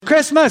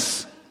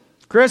Christmas.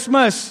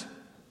 Christmas.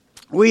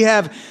 We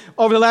have,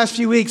 over the last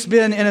few weeks,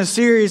 been in a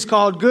series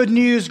called Good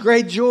News,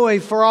 Great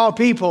Joy for All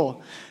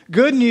People.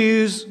 Good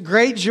news,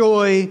 great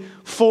joy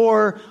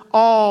for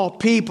all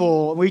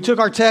people. We took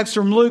our text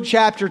from Luke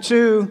chapter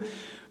 2,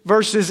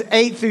 verses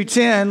 8 through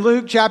 10.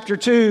 Luke chapter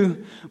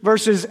 2,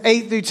 verses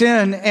 8 through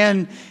 10.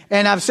 And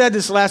I've said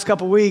this the last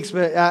couple of weeks,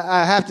 but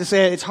I have to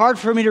say it's hard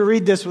for me to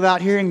read this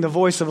without hearing the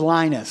voice of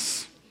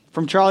Linus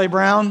from Charlie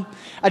Brown.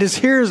 I just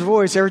hear his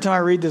voice every time I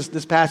read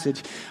this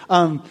passage.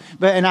 And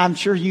I'm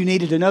sure you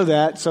needed to know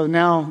that. So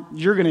now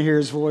you're going to hear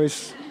his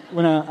voice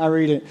when I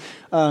read it.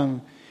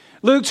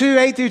 Luke 2,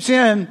 8 through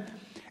 10.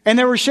 And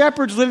there were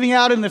shepherds living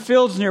out in the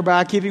fields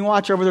nearby, keeping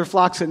watch over their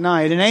flocks at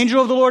night. An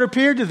angel of the Lord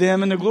appeared to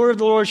them, and the glory of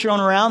the Lord shone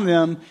around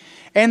them,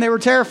 and they were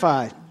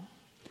terrified.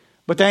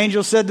 But the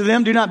angel said to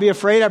them, "Do not be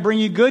afraid. I bring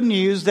you good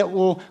news that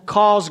will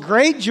cause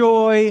great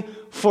joy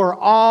for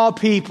all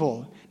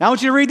people." Now I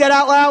want you to read that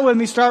out loud with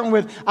me, starting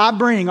with, I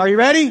bring. Are you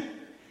ready?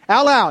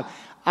 Out loud.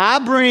 I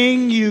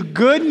bring you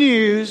good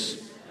news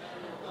that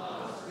will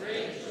cause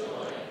great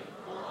joy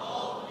for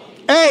all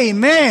people.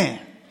 Amen.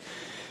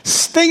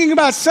 Thinking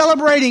about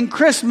celebrating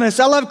Christmas.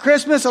 I love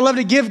Christmas. I love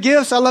to give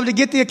gifts. I love to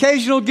get the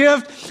occasional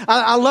gift.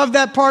 I love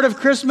that part of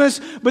Christmas.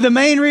 But the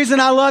main reason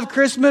I love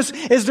Christmas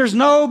is there's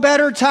no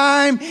better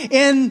time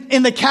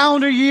in the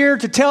calendar year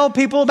to tell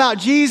people about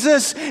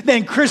Jesus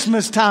than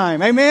Christmas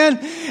time. Amen?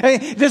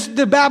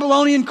 The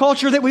Babylonian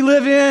culture that we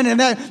live in, and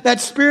that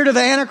spirit of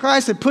the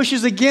Antichrist that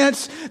pushes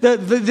against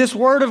this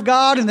word of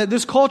God, and that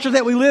this culture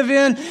that we live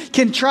in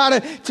can try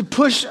to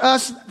push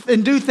us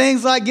and do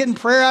things like getting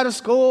prayer out of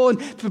school and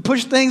to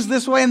push things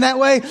this way and that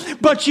way.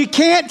 But you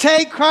can't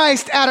take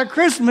Christ out of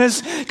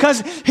Christmas,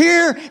 because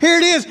here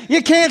it is.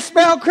 You can't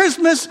spell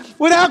Christmas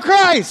without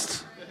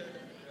Christ.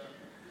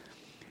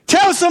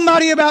 Tell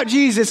somebody about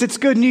Jesus. It's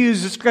good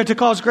news. It's to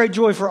cause great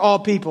joy for all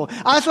people.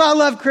 That's why I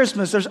love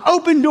Christmas. There's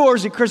open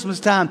doors at Christmas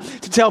time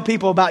to tell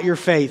people about your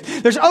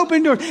faith. There's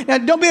open doors. Now,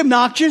 don't be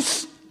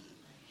obnoxious.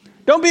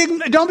 Don't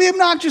be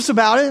obnoxious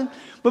about it.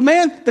 But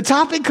man, the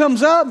topic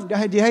comes up.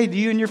 Hey, do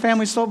you and your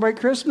family celebrate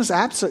Christmas?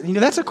 Absolutely.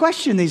 That's a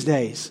question these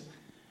days.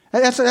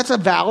 That's a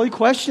valid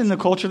question in the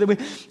culture that we.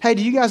 Hey,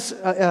 do you guys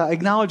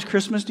acknowledge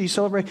Christmas? Do you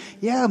celebrate?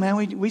 Yeah, man,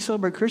 we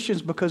celebrate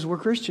Christians because we're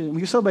Christians.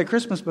 We celebrate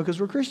Christmas because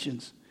we're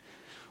Christians.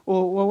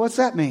 Well, what's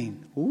that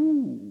mean?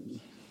 Ooh.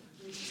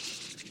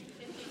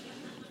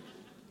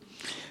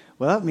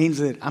 Well, it means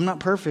that I'm not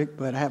perfect,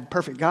 but I have a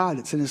perfect God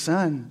that sent His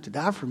Son to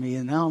die for me,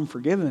 and now I'm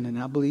forgiven,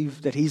 and I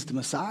believe that He's the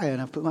Messiah,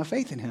 and I've put my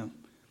faith in Him.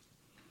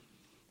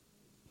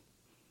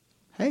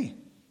 Hey,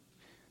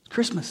 it's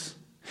Christmas.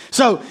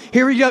 So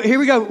here we go.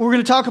 We're going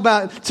to talk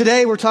about,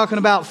 today we're talking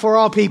about for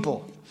all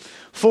people.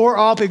 For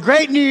all people.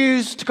 Great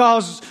news to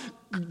cause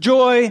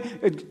joy.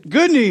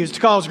 Good news to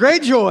cause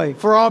great joy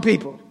for all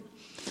people.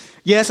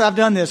 Yes, I've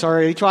done this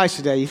already twice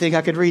today. You think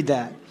I could read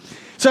that?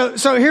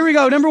 So here we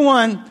go. Number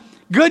one,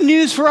 good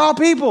news for all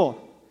people.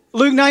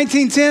 Luke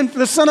 19:10, for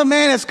the Son of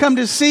Man has come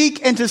to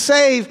seek and to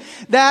save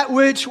that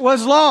which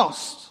was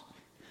lost.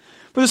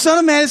 For the Son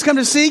of Man has come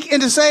to seek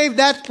and to save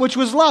that which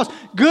was lost.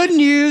 Good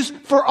news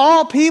for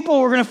all people.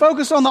 We're going to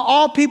focus on the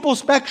all people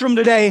spectrum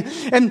today.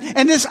 And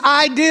this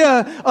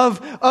idea of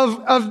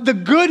the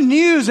good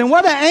news and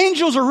what the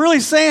angels are really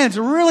saying. It's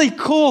a really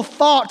cool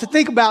thought to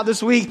think about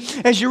this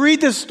week. As you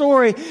read this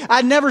story,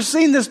 I'd never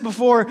seen this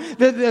before,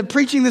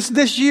 preaching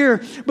this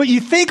year. But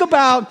you think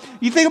about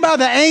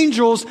the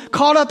angels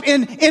caught up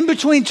in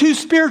between two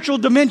spiritual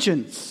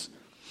dimensions.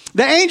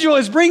 The angel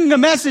is bringing a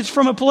message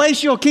from a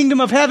palatial kingdom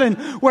of heaven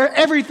where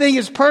everything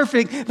is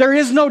perfect. There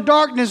is no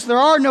darkness. There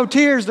are no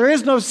tears. There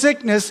is no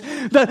sickness.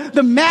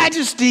 The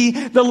majesty,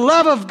 the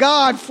love of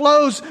God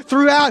flows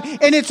throughout,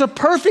 and it's a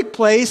perfect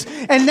place.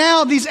 And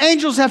now these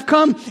angels have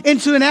come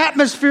into an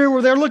atmosphere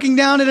where they're looking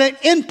down at an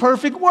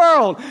imperfect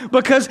world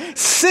because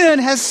sin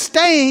has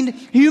stained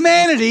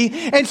humanity.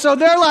 And so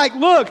they're like,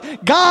 look,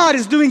 God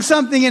is doing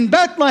something in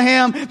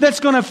Bethlehem that's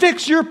going to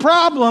fix your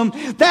problem.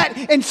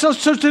 So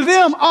to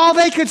them, all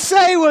they could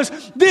say was,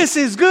 this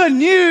is good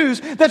news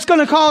that's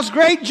going to cause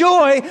great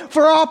joy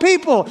for all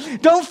people.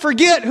 Don't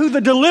forget who the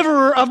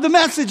deliverer of the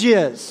message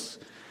is.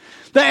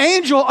 The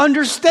angel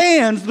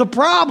understands the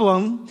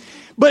problem,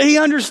 but he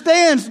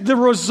understands the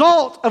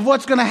result of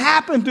what's going to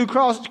happen through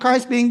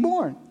Christ being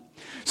born.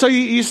 So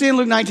you see in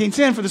Luke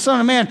 19:10, for the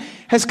Son of Man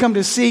has come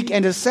to seek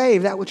and to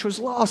save that which was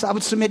lost. I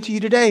would submit to you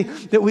today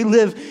that we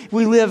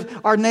live,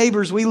 our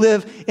neighbors, we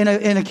live in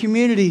a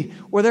community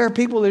where there are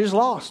people that are just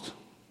lost.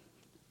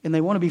 And they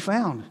want to be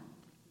found.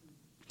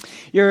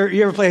 You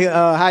ever play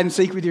hide and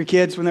seek with your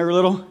kids when they were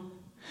little?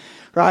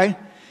 Right?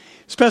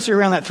 Especially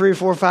around that 3 or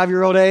 4 or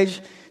 5-year-old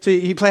age. So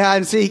you play hide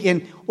and seek,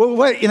 and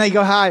and they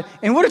go hide.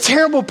 And what a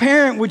terrible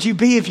parent would you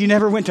be if you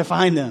never went to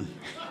find them?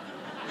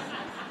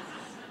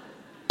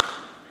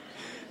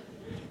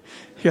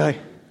 You're like,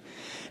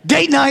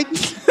 date night.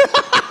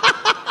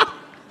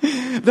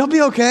 They'll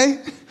be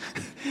okay.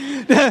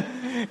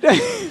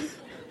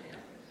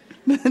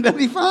 They'll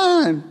be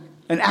fine.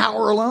 An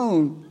hour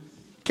alone.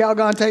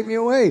 Calgon, take me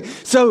away.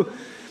 So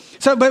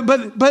So, but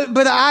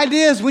the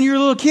idea is when you're a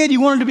little kid, you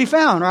wanted to be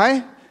found,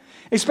 right?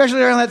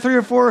 Especially around that 3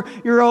 or 4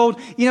 year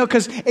old,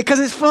 because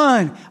it's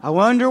fun. I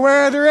wonder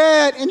where they're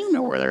at. And you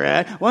know where they're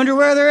at. Wonder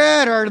where they're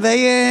at. Are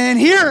they in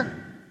here?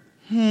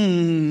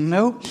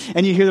 Nope.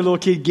 And you hear the little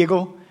kid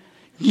giggle.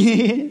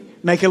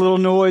 Make a little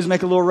noise,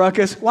 make a little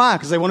ruckus. Why?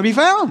 Because they want to be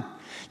found.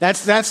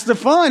 That's the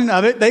fun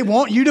of it. They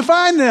want you to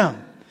find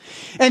them.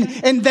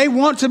 And they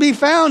want to be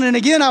found. And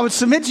again, I would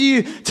submit to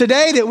you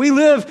today that we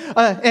live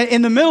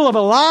in the middle of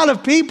a lot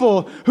of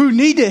people who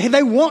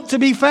they want to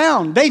be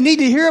found. They need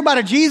to hear about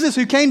a Jesus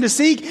who came to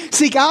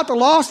seek out the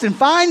lost and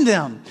find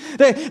them.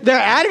 Their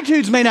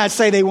attitudes may not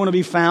say they want to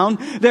be found.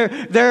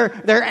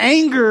 Their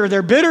anger,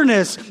 their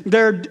bitterness,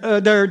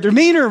 their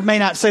demeanor may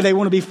not say they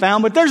want to be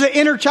found. But there's an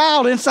inner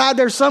child inside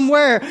there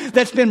somewhere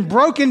that's been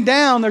broken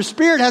down. Their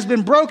spirit has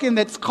been broken,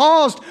 that's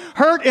caused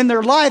hurt in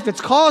their life.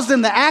 It's caused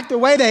them to act the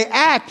way they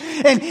act.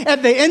 And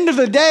at the end of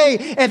the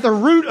day, at the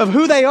root of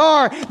who they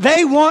are,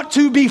 they want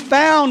to be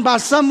found by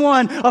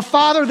someone, a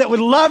father that would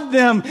love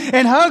them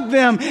and hug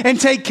them and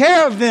take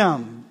care of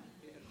them.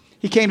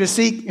 He came to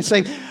seek and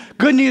say,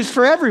 good news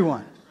for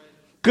everyone.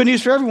 Good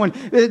news for everyone.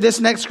 This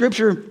next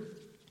scripture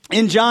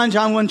in John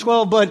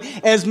 1:12, but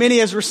as many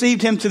as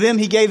received him, to them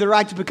he gave the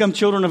right to become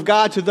children of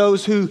God, to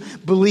those who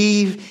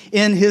believe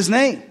in his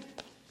name.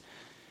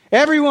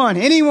 Everyone,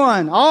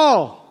 anyone,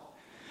 all.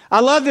 I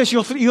love this.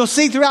 You'll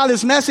see throughout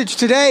this message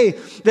today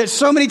that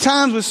so many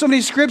times with so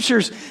many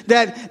scriptures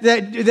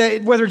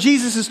that whether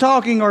Jesus is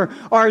talking or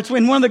it's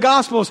in one of the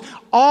Gospels,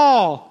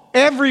 all,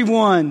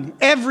 everyone,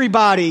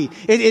 everybody.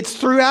 It's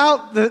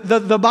throughout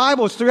the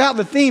Bible. It's throughout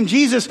the theme.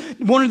 Jesus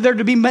wanted there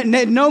to be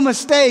no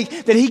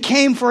mistake that he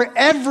came for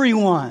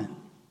everyone.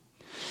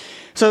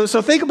 So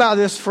think about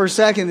this for a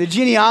second. The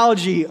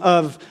genealogy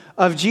of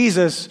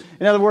Jesus,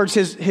 in other words,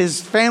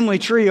 his family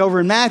tree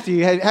over in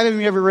Matthew. Haven't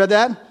you ever read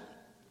that?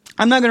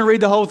 I'm not going to read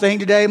the whole thing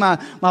today. My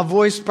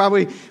voice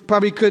probably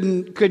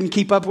couldn't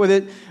keep up with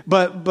it.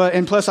 But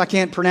and plus I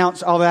can't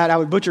pronounce all that. I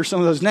would butcher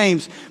some of those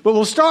names. But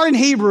we'll start in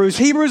Hebrews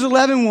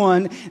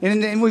 11:1,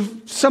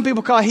 and some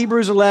people call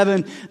Hebrews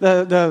 11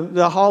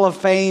 the Hall of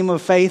Fame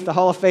of faith, the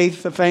Hall of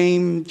Faith, the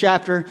fame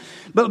chapter.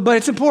 But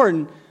it's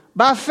important.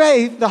 By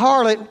faith, the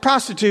harlot,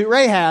 prostitute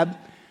Rahab,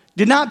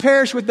 did not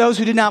perish with those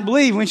who did not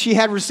believe when she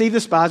had received the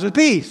spies with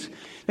peace.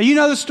 Now, you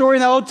know the story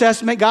in the Old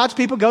Testament. God's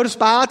people go to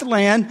spy out the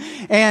land,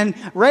 and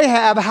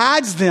Rahab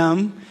hides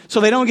them so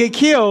they don't get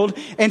killed.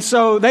 And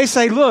so they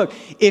say, look,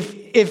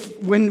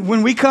 if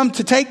when we come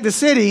to take the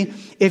city,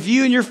 if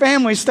you and your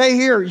family stay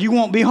here, you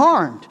won't be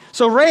harmed.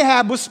 So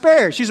Rahab was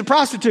spared. She's a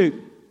prostitute.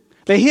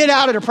 They hid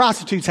out at a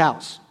prostitute's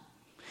house.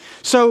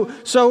 So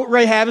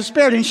Rahab is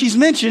spared, and she's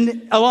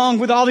mentioned along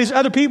with all these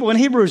other people in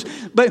Hebrews.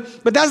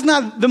 But that's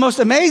not the most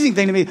amazing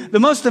thing to me. The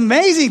most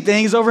amazing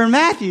thing is over in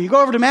Matthew. You go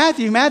over to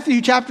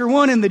Matthew chapter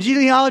 1, in the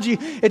genealogy,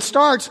 it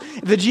starts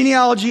the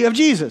genealogy of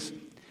Jesus.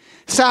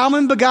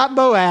 Salmon begot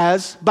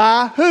Boaz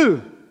by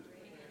who?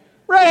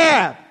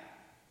 Rahab.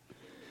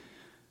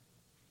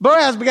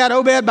 Boaz begot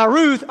Obed by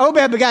Ruth.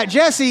 Obed begot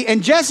Jesse,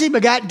 and Jesse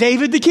begot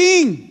David the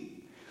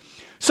king.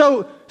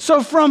 So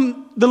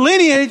from the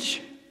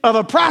lineage of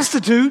a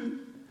prostitute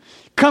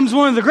comes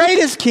one of the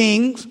greatest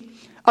kings,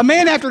 a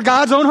man after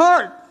God's own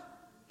heart.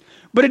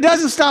 But it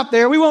doesn't stop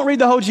there. We won't read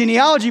the whole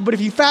genealogy, but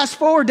if you fast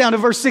forward down to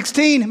verse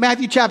 16,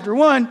 Matthew chapter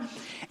 1,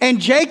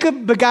 and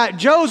Jacob begot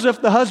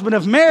Joseph, the husband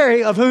of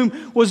Mary, of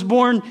whom was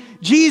born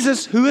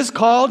Jesus, who is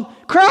called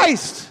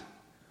Christ.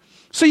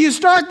 So you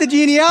start the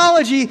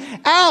genealogy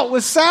out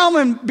with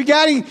Salmon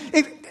begetting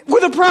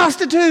with a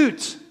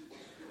prostitute.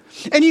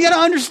 And you got to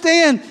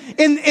understand,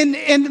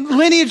 and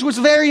lineage was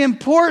very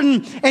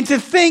important. And to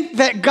think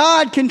that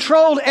God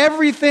controlled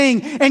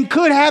everything and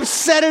could have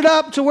set it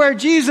up to where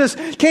Jesus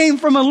came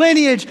from a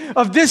lineage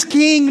of this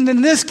king, and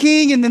then this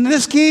king, and then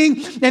this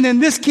king, and then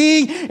this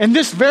king, and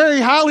this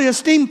very highly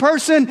esteemed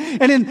person.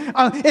 And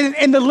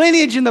the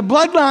lineage and the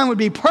bloodline would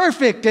be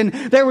perfect. And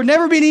there would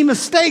never be any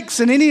mistakes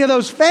in any of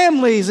those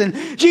families. And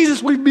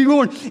Jesus would be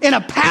born in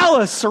a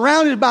palace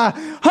surrounded by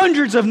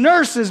hundreds of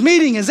nurses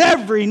meeting his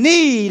every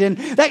need. And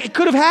that it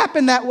could have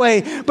happened that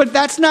way. But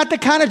that's not the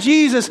kind of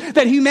Jesus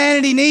that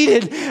humanity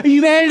needed.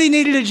 Humanity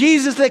needed a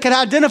Jesus that could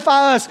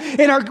identify us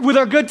with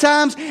our good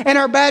times and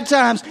our bad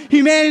times.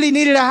 Humanity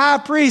needed a high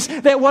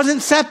priest that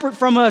wasn't separate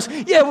from us,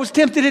 yet was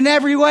tempted in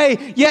every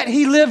way, yet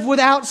he lived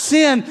without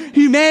sin.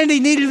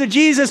 Humanity needed a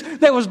Jesus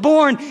that was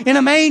born in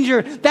a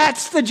manger.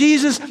 That's the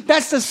Jesus,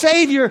 that's the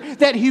Savior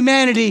that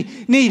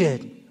humanity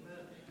needed.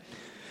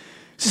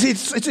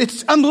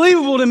 It's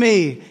unbelievable to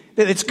me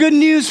that it's good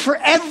news for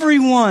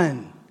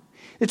everyone.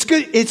 It's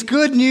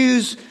good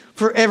news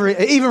for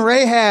even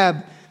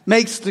Rahab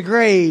makes the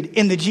grade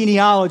in the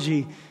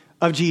genealogy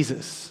of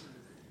Jesus.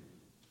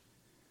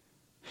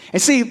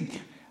 And see,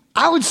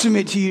 I would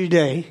submit to you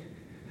today,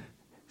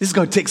 this is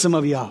going to tick some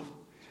of you off,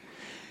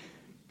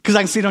 because I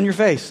can see it on your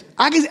face.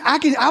 I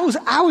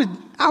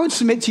would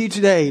submit to you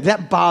today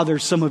that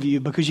bothers some of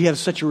you because you have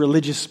such a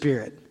religious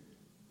spirit.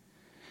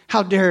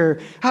 How dare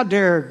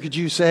could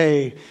you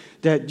say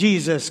that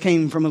Jesus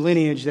came from a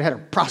lineage that had a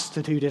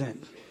prostitute in it?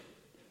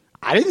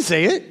 I didn't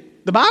say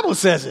it. The Bible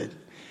says it.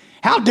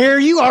 How dare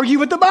you argue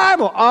with the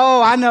Bible?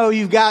 Oh, I know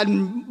you've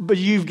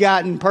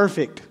gotten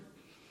perfect.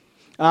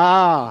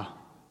 No,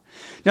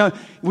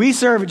 we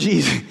serve a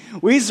Jesus.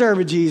 We serve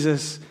a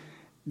Jesus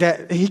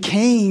that he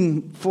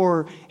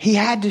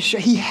had to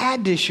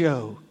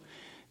show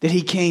that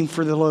he came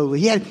for the lowly.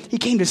 He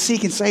came to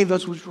seek and save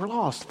those which were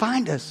lost.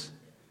 Find us.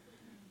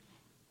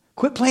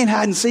 Quit playing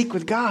hide and seek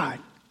with God.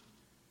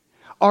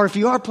 Or if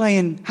you are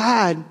playing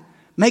hide,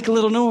 make a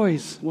little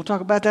noise. We'll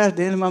talk about that at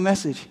the end of my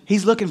message.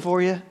 He's looking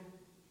for you.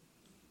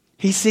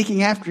 He's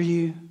seeking after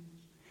you.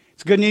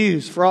 It's good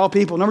news for all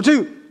people. Number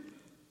 2,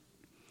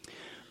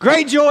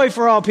 great joy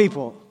for all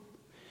people.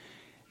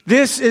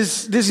 This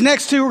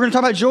next 2, we're going to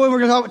talk about joy and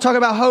we're going to talk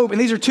about hope.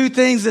 And these are 2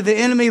 things that the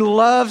enemy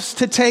loves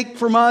to take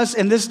from us.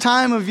 And this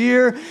time of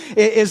year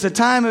is a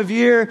time of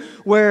year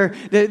where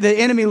the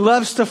enemy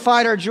loves to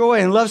fight our joy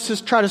and loves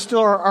to try to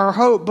steal our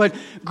hope. But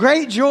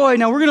great joy.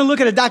 Now we're going to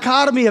look at a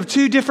dichotomy of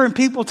 2 different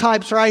people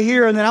types right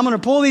here. And then I'm going to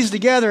pull these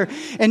together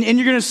and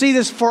you're going to see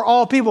this for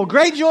all people.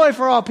 Great joy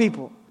for all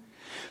people.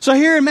 So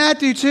here in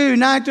Matthew 2,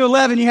 9 through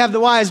 11, you have the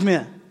wise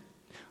men.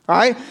 All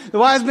right, the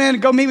wise men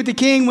go meet with the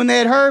king when they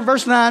had heard,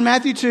 verse 9,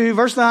 Matthew 2,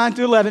 verse 9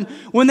 through 11.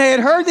 When they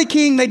had heard the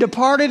king, they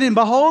departed, and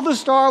behold, the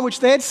star which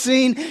they had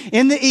seen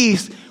in the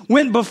east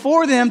went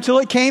before them till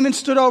it came and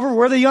stood over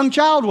where the young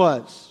child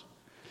was.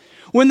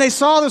 When they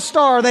saw the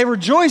star, they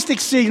rejoiced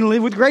exceedingly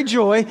with great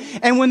joy.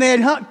 And when they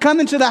had come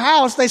into the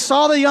house, they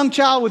saw the young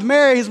child with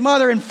Mary, his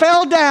mother, and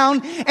fell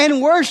down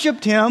and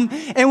worshipped him.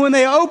 And when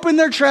they opened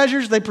their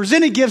treasures, they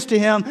presented gifts to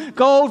him,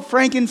 gold,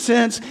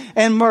 frankincense,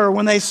 and myrrh.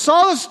 When they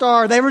saw the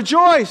star, they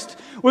rejoiced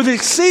with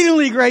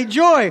exceedingly great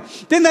joy.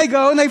 Then they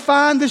go and they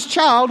find this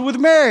child with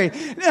Mary.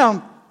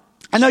 Now,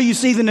 I know you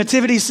see the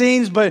nativity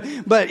scenes, but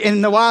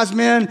in the wise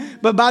men,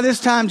 but by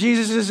this time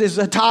Jesus is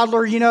a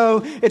toddler, you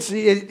know, it's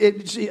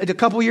a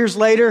couple years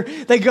later,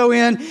 they go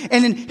in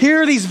and then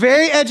here are these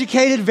very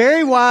educated,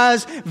 very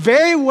wise,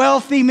 very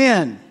wealthy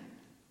men.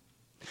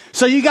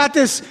 So you got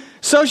this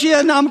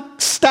socioeconomic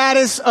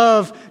status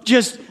of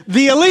just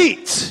the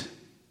elite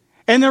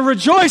and they're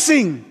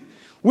rejoicing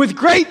with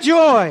great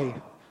joy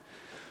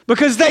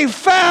because they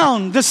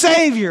found the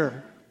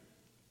Savior.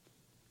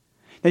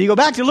 Now you go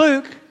back to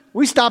Luke.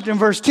 We stopped in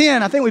verse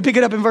 10. I think we pick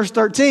it up in verse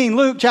 13.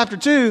 Luke chapter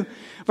 2,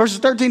 verses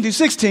 13 through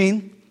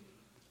 16.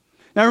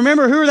 Now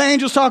remember, who are the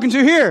angels talking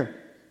to here?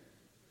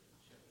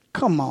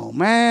 Come on,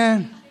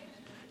 man.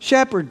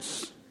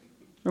 Shepherds.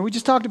 Remember, we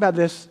just talked about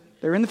this.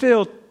 They're in the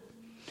field.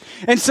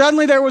 And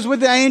suddenly there was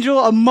with the angel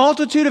a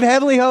multitude of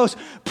heavenly hosts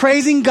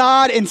praising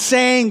God and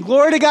saying,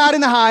 Glory to God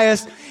in the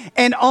highest,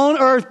 and on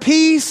earth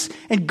peace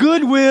and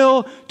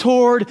goodwill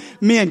toward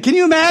men. Can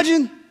you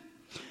imagine?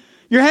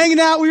 You're hanging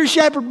out with your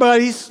shepherd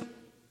buddies.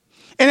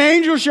 An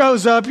angel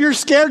shows up. You're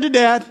scared to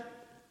death.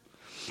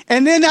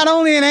 And then not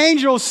only an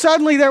angel,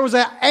 suddenly there was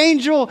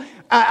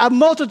a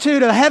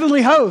multitude of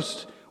heavenly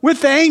hosts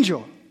with the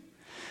angel.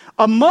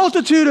 A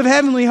multitude of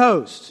heavenly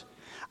hosts.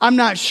 I'm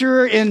not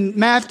sure in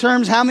math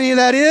terms how many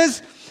that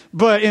is,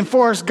 but in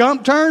Forrest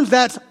Gump terms,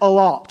 that's a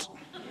lot.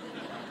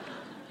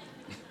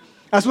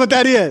 That's what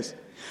that is.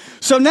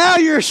 So now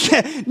you're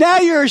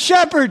a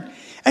shepherd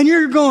and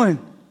you're going,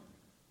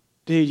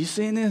 dude, you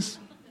seeing this?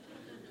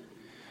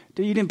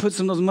 Dude, you didn't put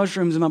some of those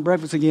mushrooms in my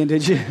breakfast again,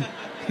 did you?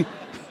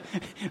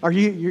 Are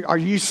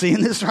you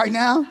seeing this right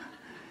now?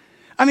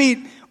 I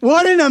mean,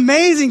 what an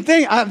amazing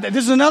thing.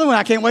 This is another one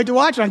I can't wait to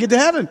watch when I get to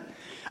heaven.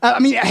 I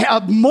mean,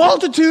 a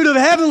multitude of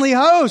heavenly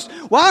hosts.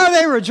 Why are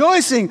they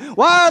rejoicing?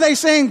 Why are they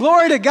saying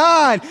glory to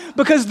God?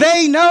 Because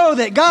they know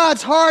that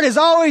God's heart has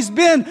always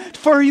been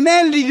for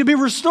humanity to be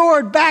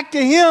restored back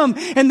to Him.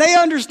 And they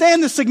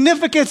understand the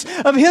significance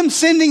of Him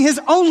sending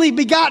His only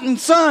begotten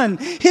Son,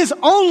 His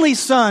only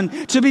Son,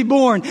 to be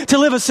born, to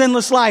live a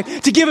sinless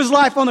life, to give His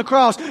life on the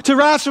cross, to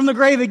rise from the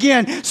grave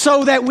again,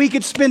 so that we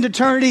could spend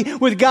eternity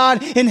with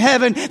God in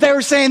heaven. They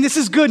were saying this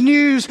is good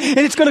news, and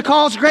it's going to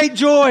cause great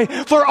joy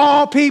for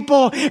all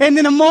people. And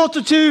then a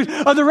multitude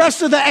of the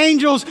rest of the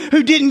angels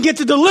who didn't get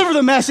to deliver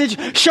the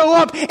message show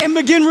up and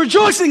begin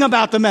rejoicing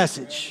about the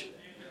message.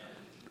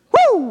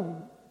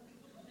 Woo!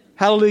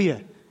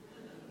 Hallelujah.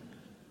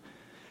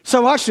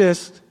 So watch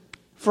this.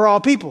 For all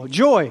people,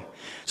 joy.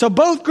 So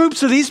both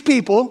groups of these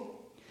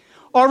people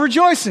are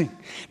rejoicing.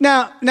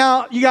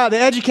 Now you got the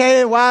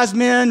educated, wise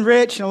men,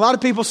 rich, and a lot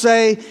of people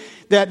say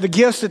that the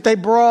gifts that they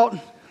brought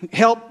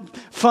helped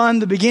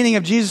fund the beginning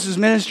of Jesus'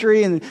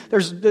 ministry, and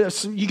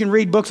there's you can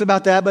read books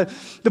about that, but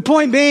the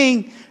point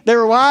being, they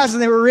were wise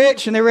and they were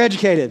rich and they were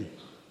educated.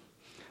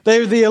 They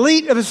were the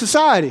elite of the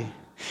society.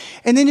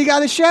 And then you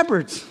got the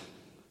shepherds.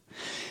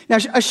 Now,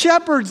 a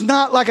shepherd's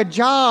not like a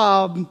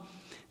job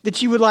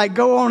that you would like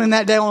go on in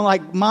that day on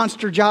like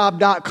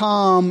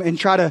monsterjob.com and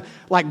try to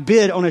like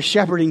bid on a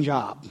shepherding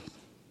job.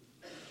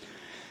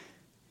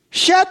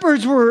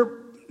 Shepherds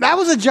that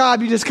was a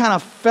job you just kind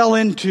of fell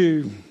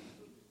into.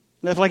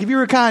 Like if you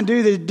were a kind of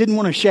dude that didn't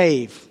want to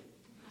shave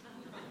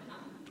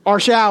or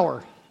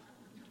shower.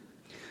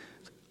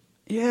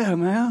 Yeah,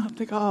 man, I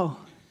think I'll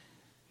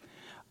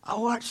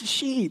watch the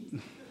sheep.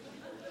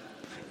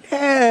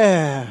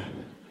 Yeah,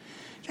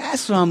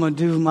 that's what I'm going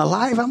to do with my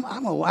life. I'm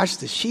going to watch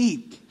the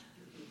sheep.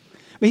 I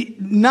mean,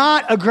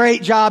 not a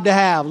great job to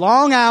have.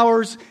 Long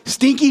hours,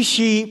 stinky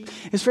sheep.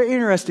 It's very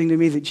interesting to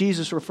me that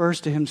Jesus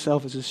refers to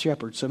himself as a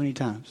shepherd so many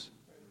times,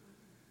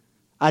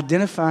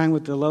 identifying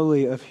with the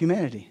lowly of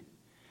humanity.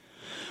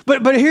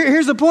 But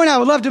here's the point I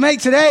would love to make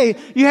today.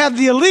 You have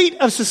the elite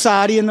of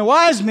society and the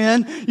wise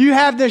men. You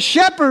have the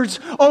shepherds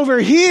over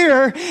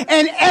here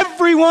and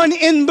everyone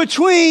in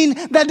between.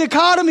 That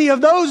dichotomy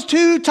of those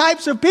two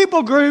types of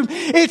people group.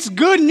 It's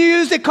good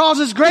news that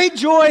causes great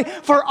joy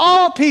for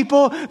all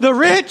people. The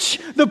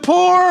rich, the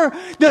poor,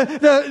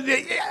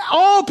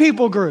 all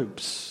people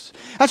groups.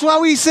 That's why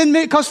we send,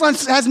 Coastline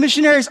has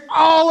missionaries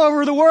all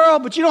over the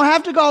world. But you don't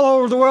have to go all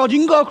over the world. You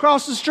can go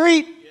across the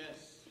street.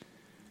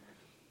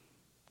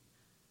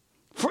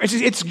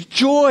 It's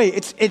joy.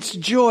 It's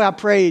joy. I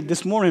prayed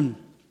this morning.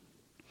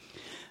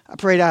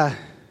 I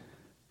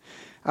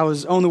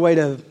was on the way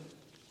to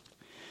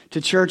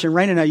church, and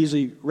Raina and I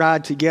usually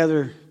ride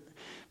together.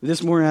 But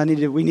this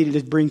morning we needed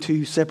to bring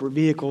two separate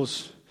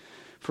vehicles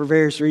for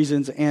various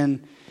reasons.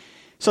 And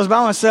so I was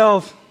by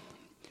myself,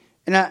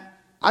 and I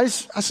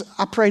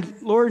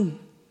prayed, Lord,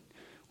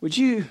 would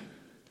you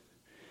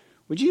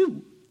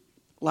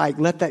like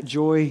let that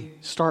joy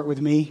start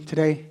with me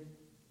today?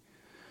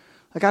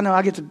 Like, I know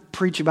I get to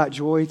preach about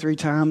joy 3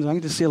 times. I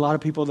get to see a lot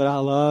of people that I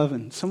love,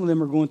 and some of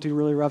them are going through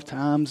really rough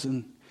times.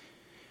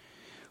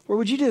 Or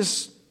would you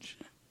just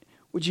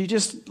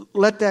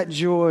let that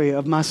joy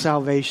of my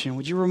salvation,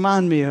 would you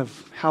remind me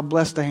of how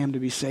blessed I am to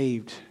be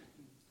saved?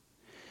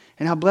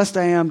 And how blessed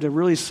I am to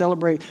really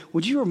celebrate.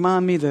 Would you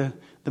remind me the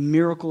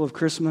miracle of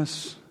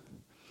Christmas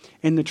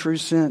in the true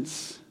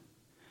sense?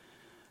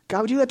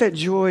 God, would you let that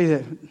joy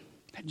that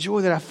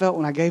I felt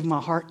when I gave my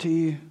heart to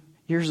you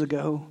years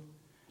ago,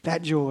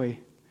 that joy.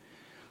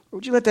 Or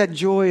would you let that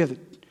joy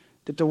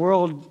that the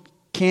world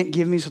can't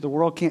give me, so the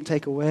world can't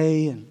take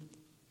away, and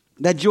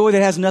that joy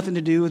that has nothing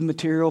to do with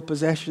material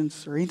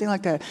possessions or anything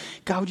like that,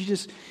 God, would you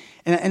just,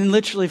 and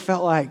literally I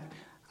felt like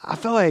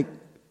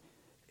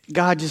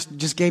God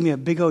just gave me a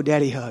big old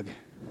daddy hug.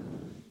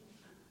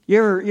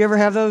 You ever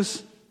have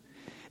those?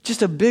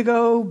 Just a big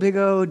old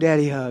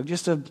daddy hug.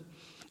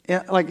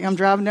 Like I'm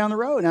driving down the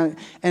road,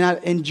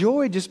 and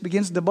joy just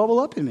begins to bubble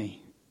up in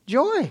me.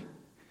 Joy.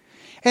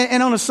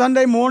 And on a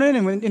Sunday morning,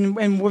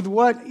 and with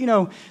what,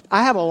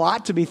 I have a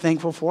lot to be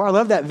thankful for. I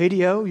love that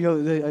video.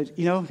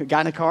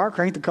 Got in a car,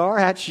 cranked the car,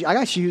 I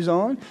got shoes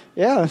on.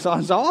 Yeah, it's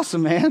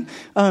awesome, man.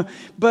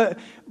 But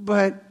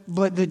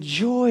the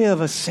joy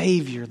of a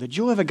Savior, the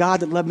joy of a God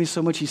that loved me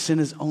so much He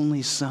sent His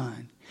only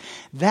Son,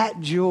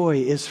 that joy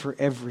is for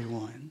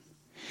everyone.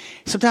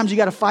 Sometimes you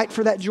got to fight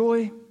for that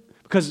joy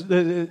because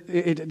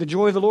the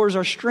joy of the Lord is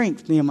our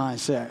strength, Nehemiah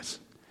says.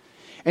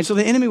 And so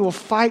the enemy will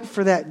fight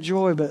for that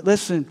joy. But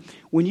listen,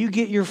 when you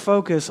get your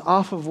focus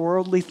off of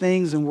worldly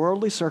things and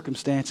worldly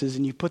circumstances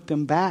and you put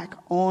them back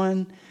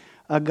on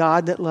a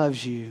God that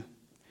loves you,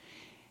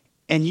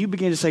 and you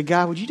begin to say,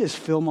 God, would you just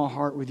fill my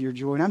heart with your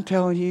joy? And I'm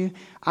telling you,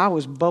 I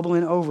was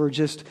bubbling over.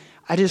 I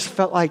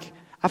felt like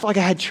I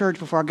had church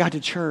before I got to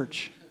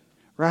church,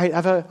 right?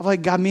 I felt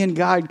like me and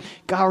God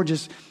were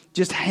just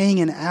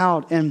hanging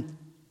out.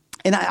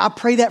 And I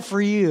pray that for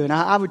you, and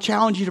I would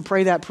challenge you to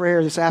pray that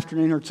prayer this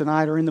afternoon or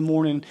tonight or in the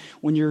morning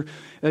when you're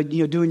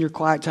doing your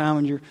quiet time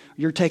and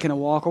you're taking a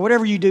walk or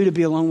whatever you do to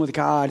be alone with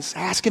God. Just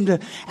ask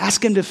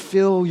Him to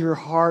fill your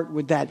heart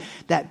with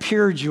that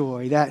pure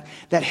joy,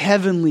 that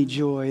heavenly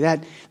joy,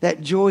 that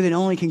joy that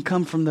only can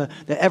come from the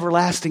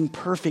everlasting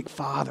perfect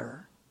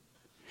Father.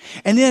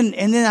 And then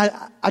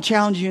I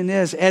challenge you in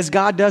this, as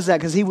God does that,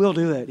 because He will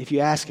do it if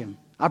you ask Him.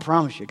 I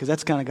promise you, because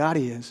that's the kind of God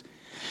He is.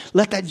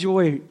 Let that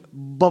joy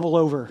bubble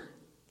over.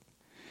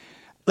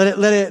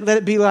 Let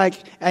it be like,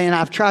 and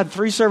I've tried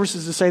 3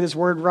 services to say this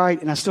word right,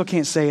 and I still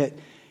can't say it.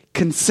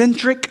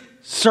 Concentric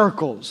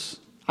circles.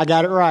 I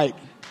got it right.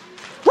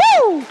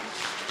 Woo!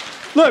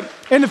 Look,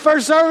 in the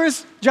first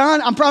service,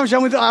 John, I promise you,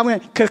 I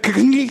went,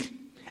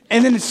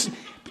 and then it's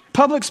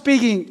public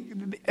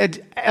speaking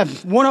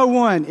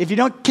 101. If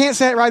you can't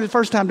say it right the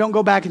first time, don't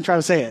go back and try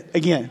to say it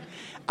again.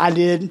 I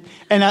did,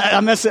 and I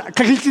messed it. And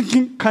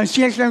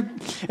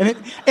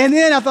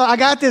then I thought, I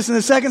got this in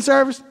the second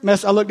service.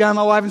 I looked down at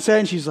my wife and said,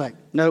 and she's like,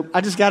 nope,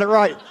 I just got it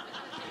right.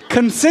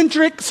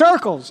 Concentric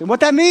circles. And what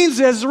that means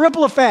is a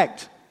ripple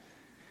effect.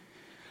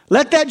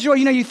 Let that joy,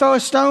 you throw a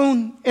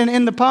stone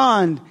in the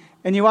pond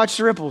and you watch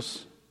the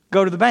ripples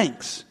go to the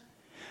banks.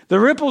 The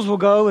ripples will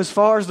go as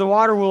far as the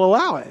water will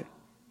allow it.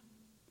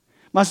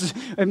 My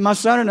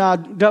son and I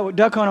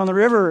duck hunt on the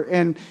river,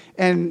 and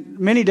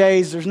many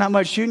days there's not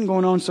much shooting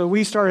going on, so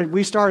we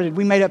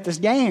made up this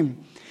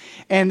game.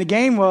 And the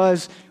game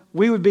was,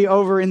 we would be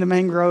over in the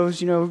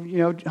mangroves,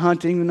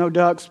 hunting with no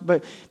ducks.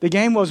 But the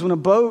game was when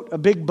a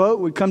big boat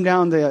would come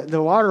down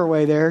the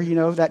waterway there,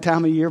 that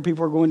time of year,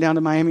 people were going down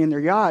to Miami in their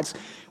yachts.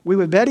 We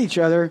would bet each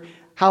other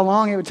how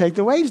long it would take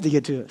the waves to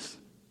get to us,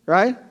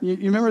 right? You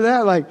remember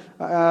that? Like,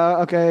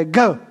 okay,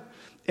 go.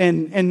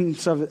 And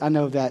so I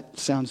know that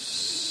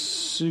sounds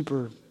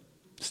super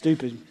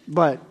stupid,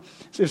 but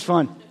it's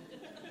fun.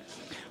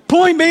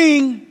 Point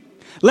being,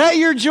 let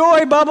your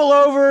joy bubble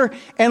over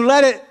and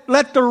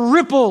let the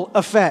ripple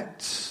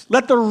effect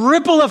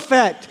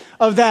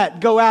of that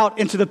go out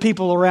into the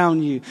people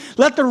around you.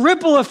 Let the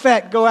ripple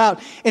effect go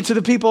out into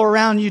the people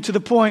around you to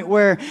the point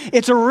where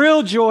it's a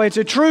real joy. It's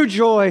a true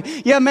joy.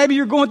 Yeah, maybe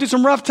you're going through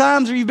some rough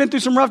times or you've been through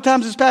some rough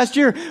times this past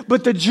year,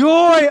 but the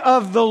joy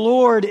of the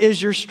Lord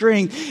is your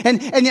strength.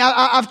 And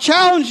I've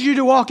challenged you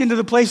to walk into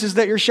the places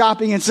that you're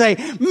shopping and say,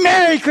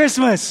 Merry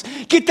Christmas.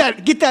 Get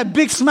that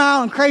big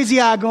smile and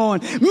crazy eye going.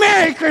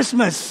 Merry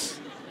Christmas.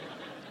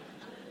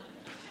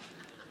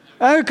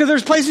 Because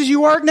there's places you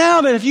work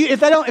now that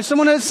if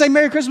someone doesn't say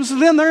Merry Christmas to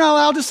them, they're not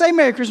allowed to say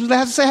Merry Christmas. They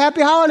have to say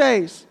Happy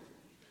Holidays.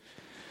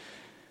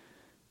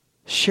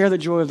 Share the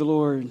joy of the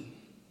Lord.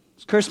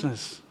 It's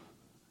Christmas.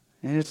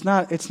 And it's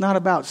not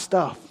about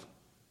stuff.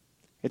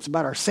 It's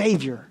about our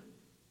Savior.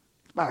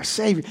 It's about our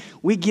Savior.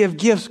 We give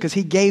gifts because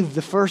He gave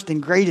the first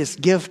and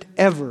greatest gift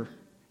ever.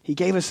 He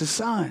gave us His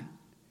Son.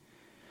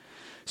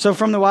 So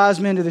from the wise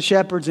men to the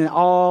shepherds and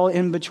all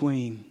in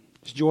between,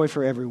 it's joy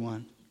for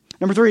everyone.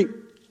 Number 3.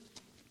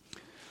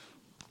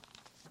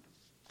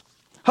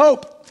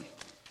 Hope.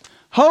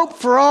 Hope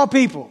for all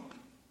people.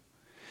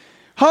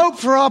 Hope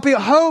for all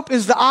people. Hope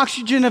is the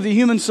oxygen of the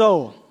human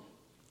soul.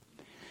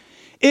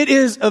 It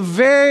is a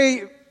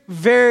very,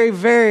 very,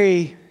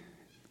 very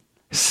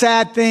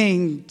sad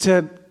thing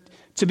to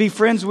be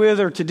friends with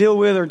or to deal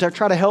with or to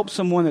try to help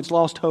someone that's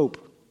lost hope.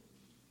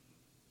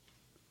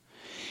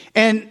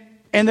 And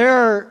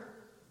that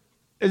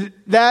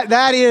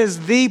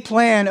is the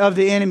plan of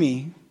the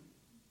enemy,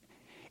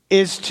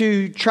 is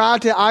to try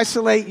to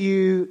isolate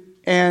you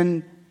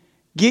and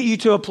get you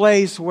to a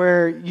place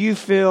where you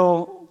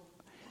feel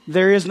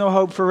there is no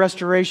hope for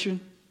restoration.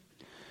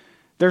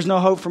 There's no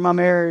hope for my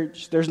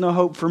marriage. There's no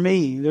hope for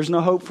me. There's no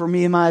hope for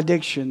me and my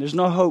addiction. There's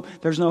no hope.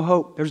 There's no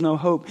hope. There's no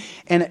hope.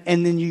 And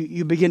then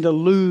you begin to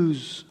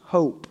lose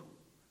hope.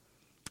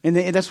 And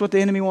that's what the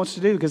enemy wants to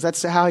do, because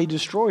that's how he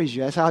destroys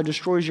you. That's how he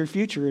destroys your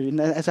future. And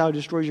that's how he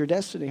destroys your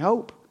destiny.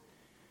 Hope.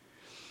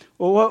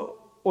 Well,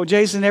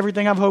 Jason,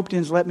 everything I've hoped in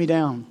has let me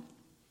down.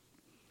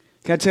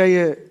 Can I tell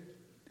you,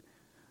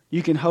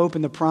 you can hope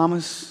in the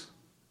promise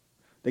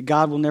that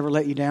God will never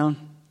let you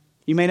down.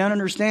 You may not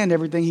understand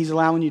everything He's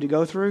allowing you to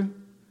go through,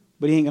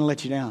 but He ain't going to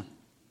let you down.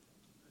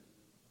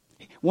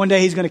 One day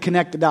He's going to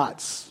connect the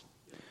dots.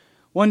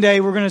 One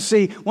day we're going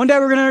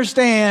to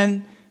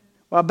understand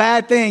why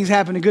bad things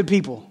happen to good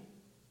people.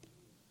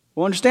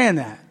 We'll understand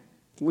that.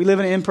 We live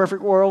in an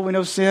imperfect world. We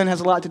know sin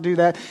has a lot to do with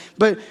that.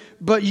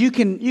 But you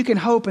can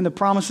hope in the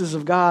promises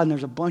of God, and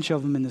there's a bunch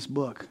of them in this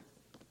book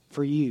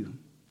for you.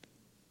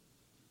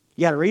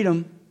 You got to read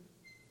them.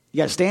 You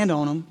got to stand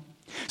on them.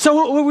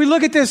 So when we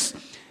look at this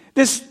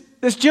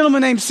gentleman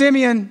named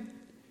Simeon,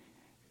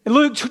 in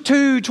Luke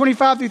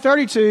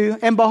 2:25-32,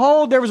 and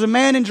behold, there was a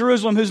man in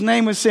Jerusalem whose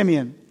name was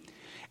Simeon.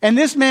 And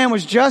this man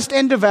was just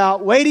and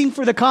devout, waiting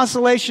for the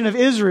consolation of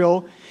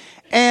Israel,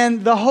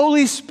 and the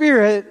Holy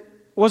Spirit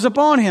was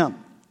upon him.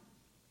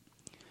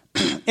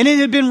 And it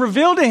had been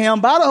revealed to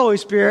him by the Holy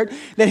Spirit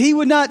that he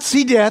would not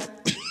see death,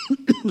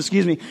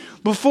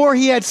 before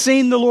he had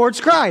seen the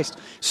Lord's Christ.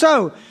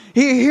 So,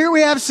 here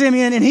we have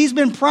Simeon, and he's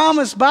been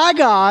promised by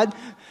God.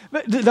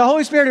 The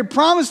Holy Spirit had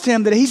promised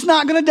him that he's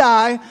not going to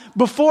die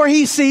before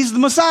he sees the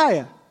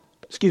Messiah.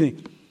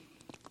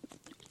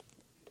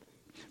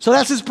 So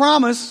that's his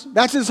promise.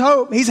 That's his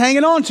hope. He's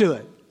hanging on to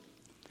it.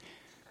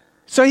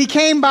 So he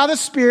came by the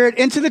Spirit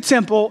into the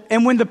temple,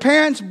 and when the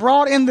parents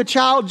brought in the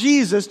child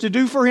Jesus to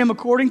do for him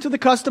according to the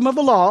custom of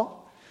the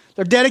law,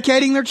 they're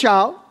dedicating their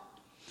child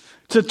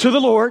to the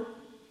Lord.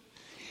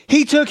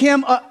 He took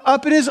him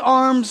up in his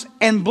arms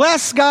and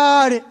blessed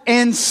God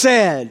and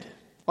said,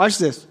 watch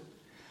this,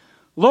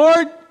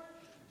 Lord,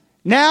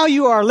 now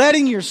you are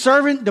letting your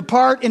servant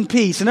depart in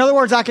peace. In other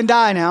words, I can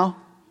die now.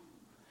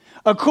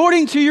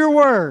 According to your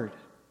word.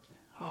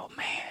 Oh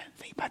man,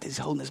 think about this. He's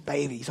holding this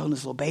baby. He's holding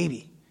this little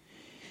baby.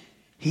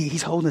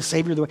 He's holding the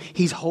Savior of the world.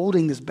 He's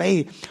holding this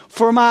baby.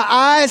 For my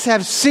eyes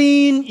have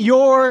seen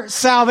your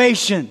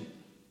salvation.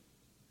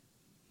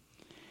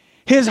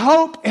 His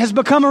hope has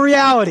become a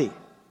reality.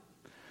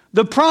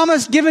 The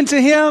promise given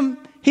to him,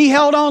 he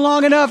held on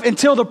long enough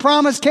until the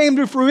promise came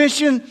to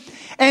fruition.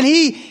 And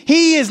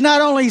he is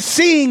not only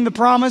seeing the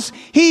promise,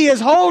 he is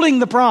holding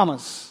the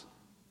promise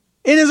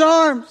in his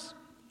arms.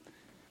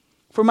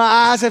 For my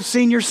eyes have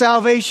seen your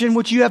salvation,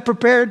 which you have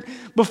prepared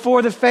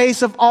before the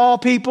face of all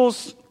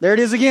peoples. There it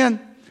is again.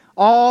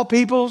 All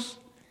peoples.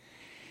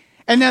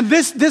 And now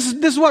this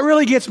is what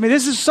really gets me.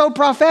 This is so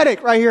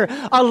prophetic right here.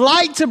 A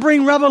light to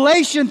bring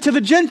revelation to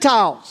the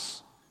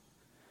Gentiles.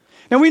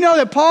 And we know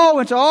that Paul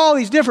went to all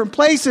these different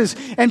places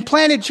and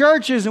planted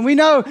churches. And we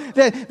know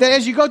that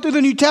as you go through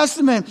the New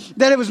Testament,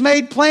 that it was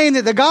made plain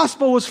that the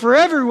gospel was for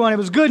everyone. It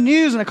was good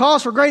news and a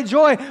cause for great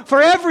joy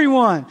for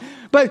everyone.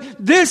 But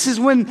this is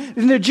when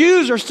the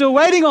Jews are still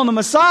waiting on the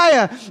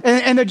Messiah.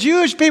 And the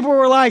Jewish people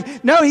were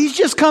like, no, he's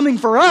just coming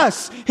for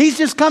us. He's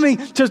just coming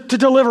to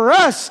deliver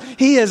us.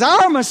 He is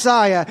our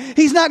Messiah.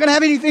 He's not going to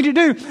have anything to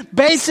do.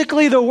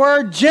 Basically, the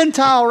word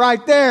Gentile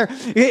right there,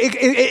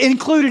 it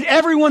included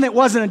everyone that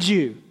wasn't a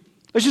Jew.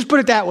 Let's just put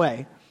it that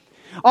way.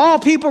 All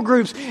people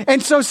groups.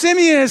 And so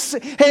Simeon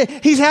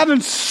he's having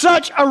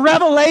such a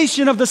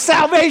revelation of the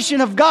salvation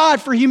of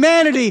God for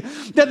humanity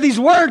that these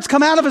words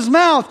come out of his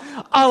mouth.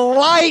 A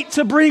light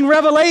to bring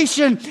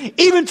revelation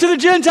even to the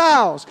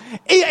Gentiles.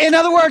 In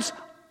other words,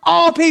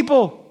 all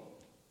people.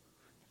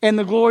 And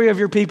the glory of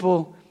your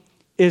people,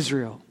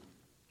 Israel.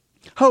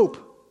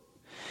 Hope.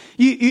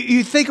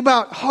 You think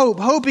about hope,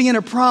 hoping in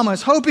a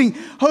promise, hoping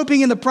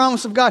in the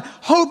promise of God,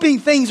 hoping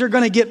things are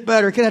going to get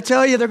better. Can I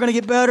tell you they're going to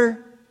get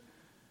better?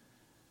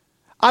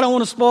 I don't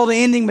want to spoil the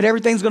ending, but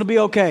everything's going to be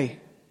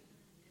okay.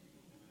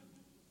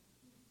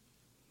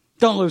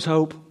 Don't lose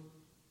hope.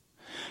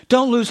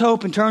 Don't lose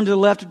hope and turn to the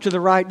left or to the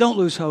right. Don't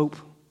lose hope.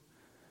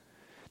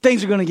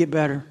 Things are going to get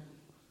better.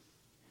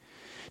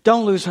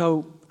 Don't lose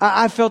hope.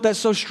 I felt that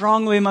so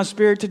strongly in my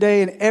spirit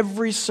today. In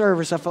every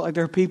service, I felt like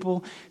there are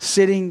people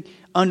sitting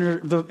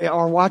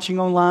or watching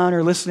online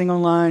or listening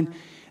online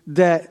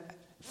that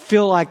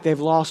feel like they've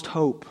lost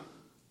hope.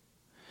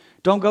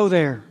 Don't go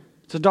there.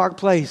 It's a dark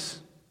place.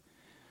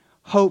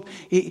 Hope.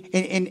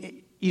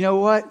 And you know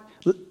what?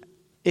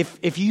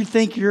 If you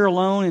think you're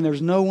alone and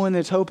there's no one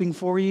that's hoping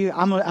for you,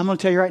 I'm going to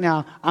tell you right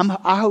now,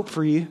 I hope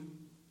for you.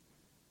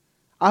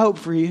 I hope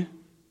for you.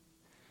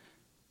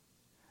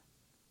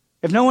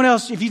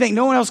 If you think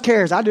no one else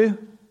cares, I do.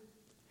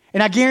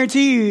 And I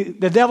guarantee you,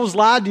 the devil's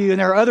lied to you, and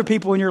there are other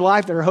people in your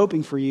life that are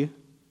hoping for you.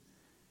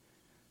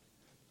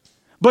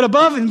 But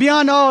above and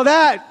beyond all of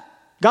that,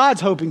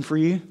 God's hoping for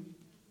you.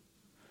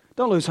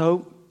 Don't lose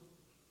hope.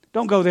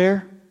 Don't go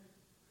there.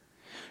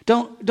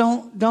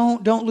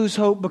 Don't lose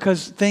hope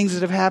because things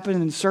that have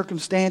happened and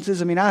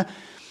circumstances. I mean,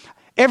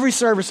 every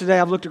service today,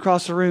 I've looked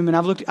across the room and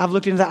I've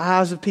looked into the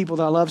eyes of people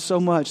that I love so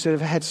much that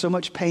have had so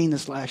much pain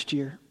this last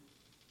year.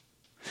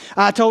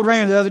 I told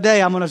Raymond the other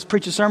day I'm going to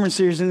preach a sermon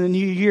series in the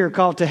new year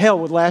called "To Hell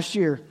with Last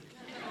Year."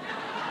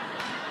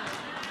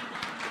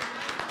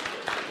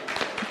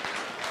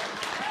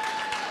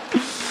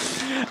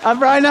 I'm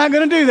probably not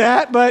going to do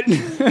that, but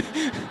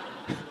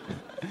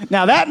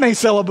now that may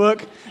sell a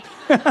book.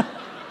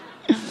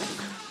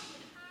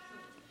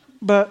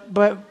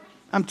 But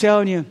I'm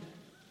telling you,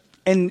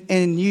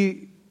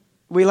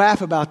 we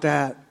laugh about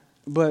that,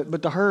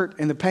 but the hurt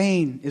and the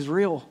pain is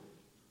real.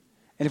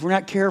 And if we're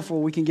not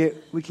careful, we can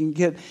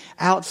get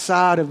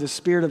outside of the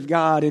Spirit of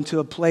God into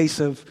a place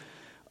of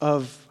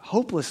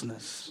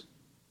hopelessness.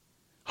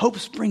 Hope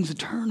springs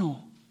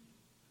eternal.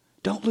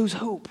 Don't lose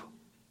hope,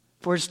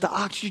 for it's the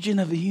oxygen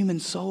of the human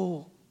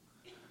soul.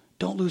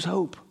 Don't lose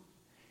hope.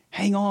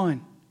 Hang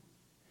on,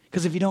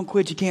 because if you don't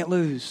quit, you can't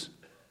lose.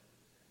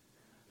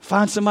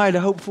 Find somebody to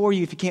hope for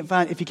you if you can't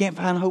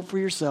find hope for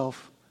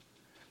yourself.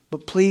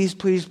 But please,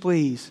 please,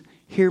 please,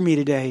 hear me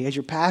today as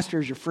your pastor,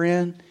 as your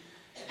friend.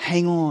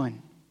 Hang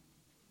on.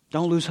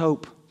 Don't lose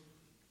hope.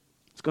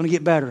 It's going to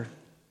get better.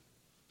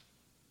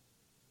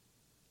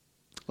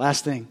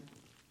 Last thing.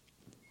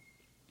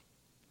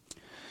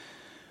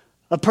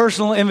 A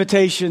personal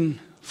invitation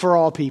for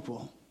all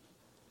people.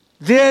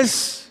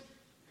 This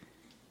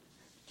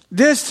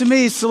to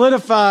me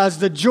solidifies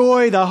the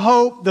joy, the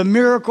hope, the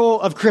miracle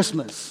of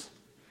Christmas.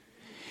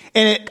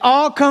 And it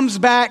all comes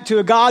back to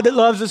a God that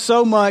loves us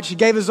so much. He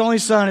gave His only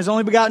Son, His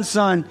only begotten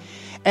Son.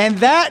 And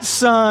that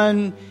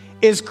Son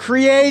is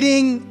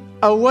creating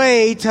a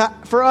way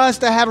for us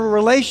to have a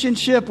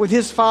relationship with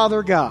His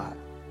Father God.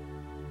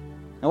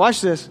 Now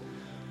watch this.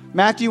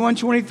 Matthew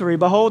 1:23.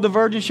 Behold, the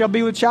virgin shall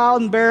be with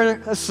child and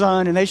bear a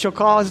son, and they shall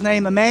call His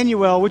name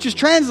Emmanuel, which is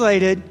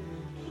translated,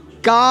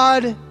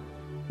 God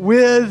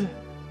with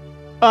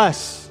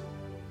us.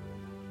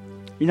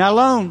 You're not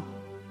alone.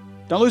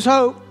 Don't lose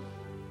hope.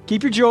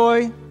 Keep your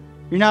joy.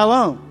 You're not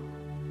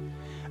alone.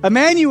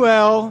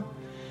 Emmanuel,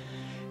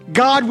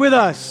 God with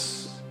us.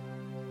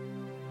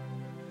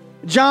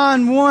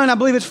 John 1, I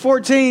believe it's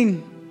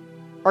 14.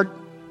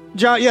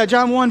 John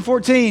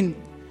 1:14.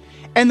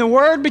 And the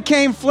Word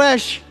became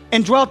flesh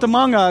and dwelt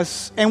among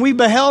us, and we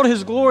beheld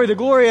His glory, the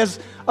glory as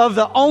of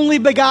the only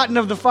begotten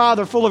of the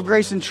Father, full of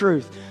grace and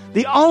truth.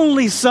 The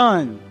only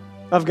Son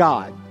of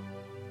God.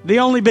 The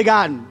only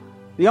begotten.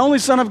 The only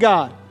Son of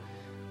God.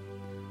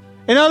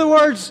 In other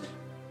words,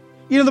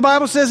 the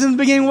Bible says in the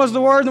beginning was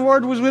the Word, and the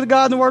Word was with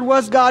God, and the Word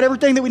was God.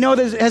 Everything that we know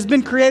that has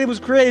been created was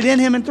created in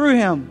Him and through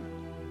Him.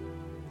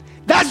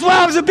 That's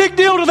why it was a big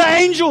deal to the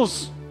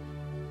angels.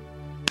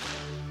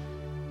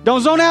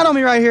 Don't zone out on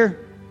me right here.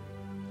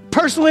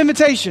 Personal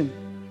invitation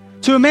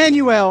to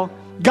Emmanuel,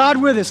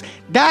 God with us.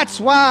 That's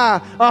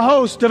why a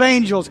host of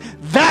angels.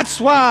 That's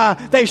why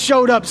they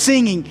showed up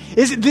singing.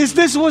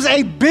 This was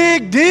a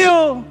big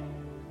deal.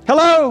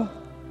 Hello?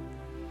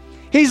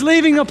 He's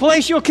leaving the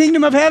palatial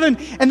kingdom of heaven,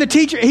 and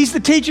he's the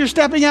teacher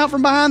stepping out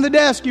from behind the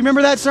desk. You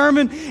remember that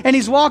sermon? And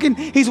he's walking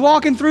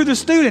through the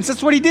students.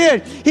 That's what he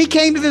did. He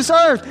came to this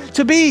earth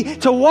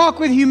to walk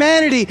with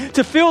humanity,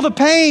 to feel the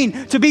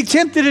pain, to be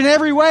tempted in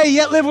every way,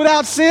 yet live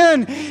without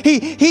sin.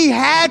 He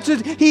had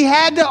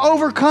to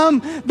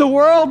overcome the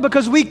world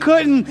because we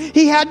couldn't.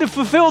 He had to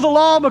fulfill the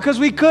law because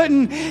we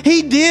couldn't.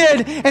 He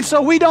did, and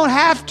so we don't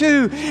have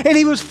to. And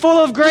he was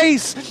full of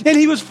grace, and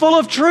he was full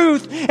of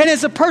truth, and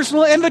it's a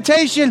personal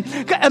invitation.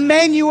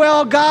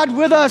 Emmanuel, God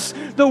with us,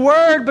 the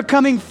Word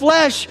becoming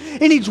flesh,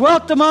 and He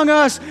dwelt among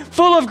us,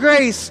 full of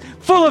grace,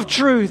 full of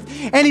truth.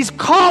 And He's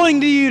calling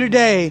to you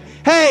today,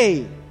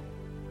 hey,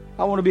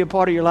 I want to be a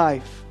part of your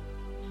life.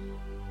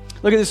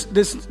 Look at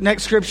this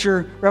next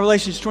scripture,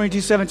 Revelation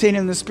 22:17.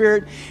 And the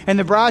Spirit and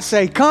the bride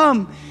say,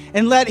 come,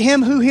 and let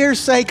him who hears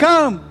say,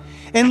 come,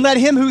 and let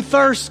him who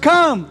thirsts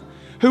come.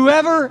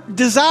 Whoever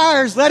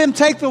desires, let him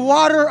take the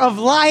water of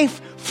life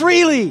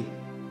freely.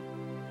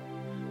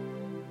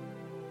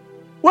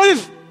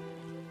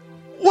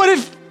 What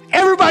if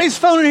everybody's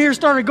phone in here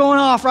started going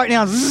off right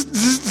now?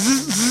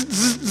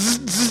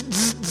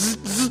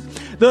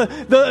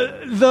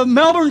 The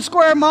Melbourne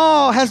Square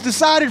Mall has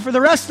decided for the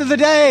rest of the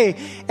day,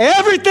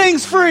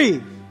 everything's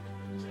free.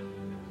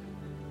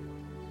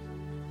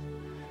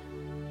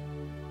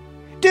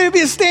 Dude, it'd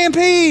be a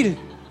stampede.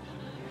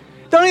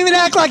 Don't even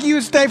act like you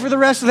would stay for the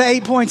rest of the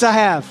 8 points I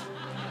have.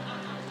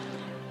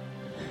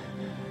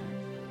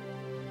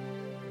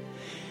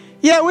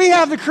 Yet we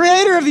have the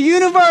creator of the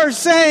universe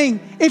saying,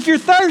 if you're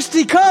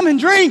thirsty, come and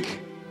drink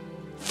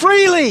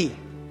freely.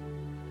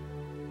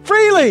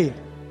 Freely.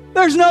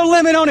 There's no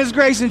limit on His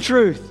grace and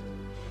truth.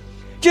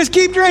 Just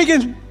keep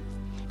drinking.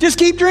 Just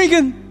keep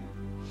drinking.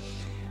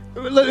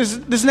 Look,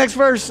 this next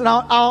verse, and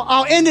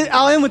I'll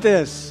end with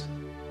this.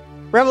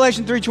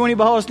 Revelation 3:20,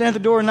 behold, I stand at the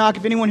door and knock.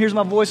 If anyone hears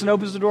my voice and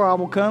opens the door, I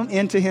will come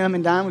into him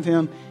and dine with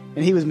him,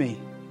 and he with me.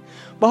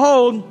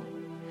 Behold,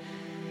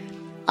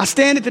 I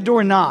stand at the door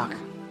and knock.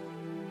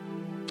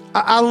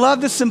 I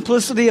love the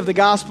simplicity of the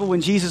gospel when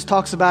Jesus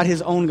talks about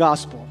His own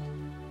gospel.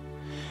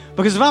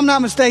 Because if I'm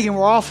not mistaken,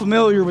 we're all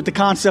familiar with the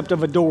concept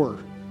of a door.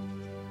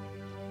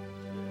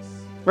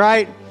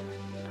 Right?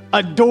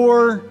 A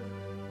door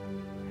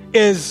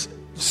is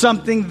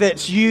something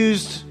that's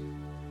used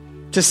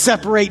to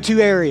separate two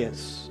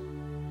areas.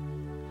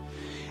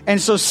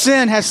 And so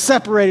sin has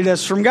separated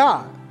us from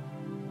God.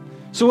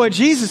 So what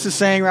Jesus is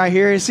saying right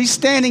here is He's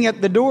standing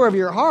at the door of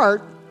your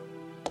heart,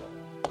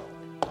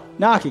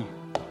 knocking.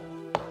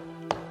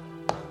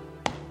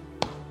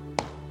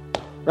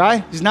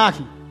 Right? He's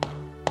knocking.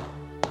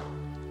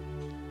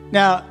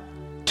 Now,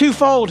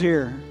 twofold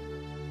here.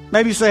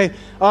 Maybe you say,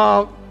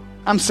 oh,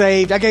 I'm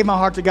saved. I gave my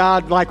heart to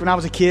God like when I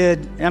was a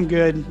kid. I'm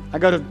good. I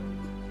go to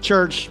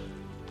church,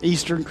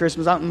 Easter and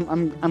Christmas.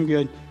 I'm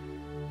good.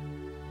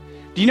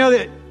 Do you know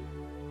that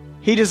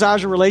He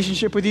desires a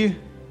relationship with you?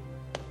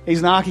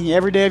 He's knocking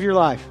every day of your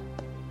life.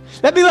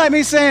 That'd be like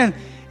me saying,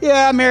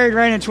 yeah, I married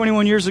Raina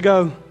 21 years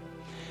ago.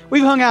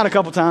 We've hung out a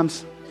couple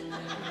times.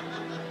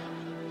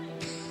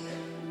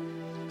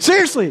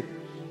 Seriously,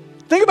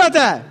 think about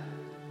that.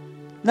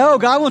 No,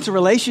 God wants a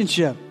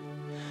relationship,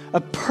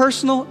 a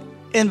personal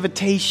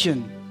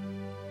invitation.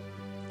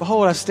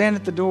 Behold, I stand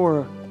at the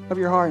door of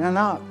your heart and I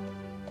knock.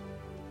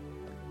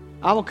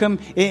 I will come,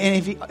 and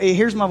if He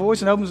hears my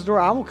voice and opens the door,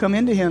 I will come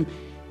into Him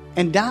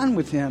and dine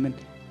with Him. And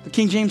the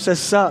King James says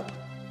sup.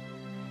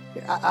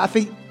 I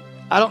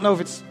don't know if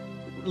it's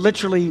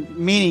literally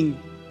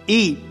meaning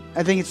eat.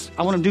 I think it's,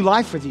 I want to do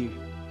life with you.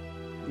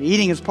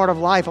 Eating is part of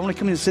life. I want to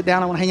come in and sit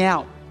down. I want to hang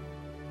out.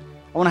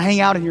 I want to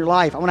hang out in your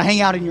life. I want to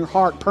hang out in your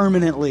heart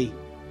permanently.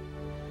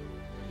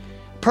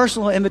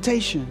 Personal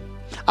invitation.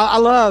 I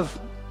love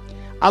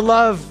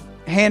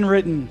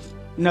handwritten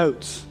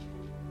notes.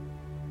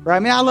 Right? I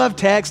mean, I love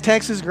text.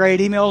 Text is great.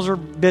 Emails are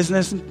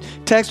business. And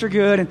texts are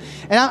good. And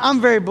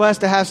I'm very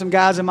blessed to have some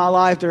guys in my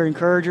life that are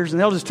encouragers. And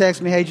they'll just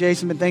text me, hey,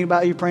 Jason, been thinking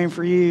about you, praying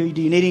for you.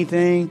 Do you need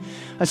anything?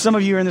 Some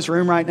of you are in this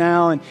room right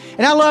now. And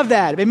I love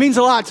that. It means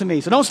a lot to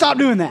me. So don't stop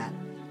doing that.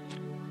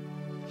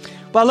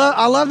 But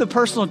I love the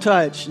personal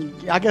touch.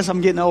 I guess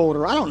I'm getting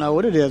older. I don't know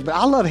what it is, but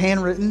I love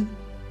handwritten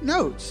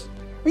notes.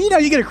 I mean,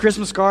 you get a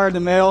Christmas card in the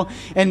mail,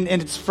 and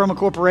it's from a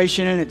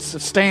corporation, and it's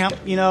a stamp,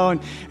 and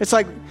it's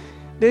like,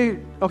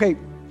 dude, okay,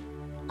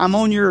 I'm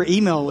on your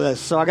email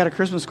list, so I got a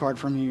Christmas card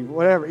from you,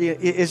 whatever.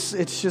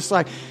 It's just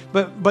like,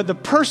 but the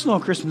personal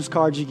Christmas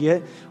cards you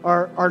get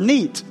are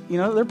neat.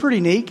 They're pretty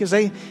neat because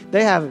they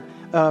have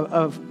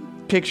a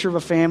picture of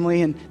a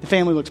family, and the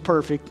family looks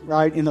perfect,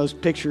 right, in those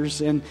pictures.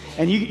 And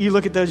you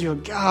look at those, you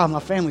go, God, my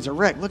family's a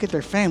wreck. Look at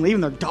their family, even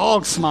their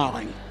dog's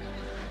smiling.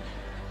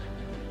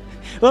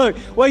 Look,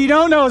 what you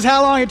don't know is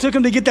how long it took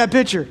them to get that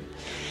picture,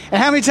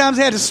 and how many times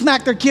they had to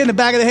smack their kid in the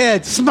back of the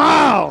head.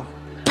 Smile.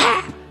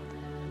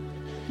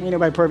 Ain't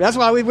nobody perfect. That's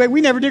why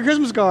we never did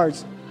Christmas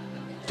cards.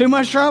 Too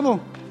much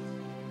trouble.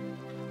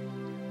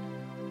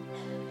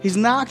 He's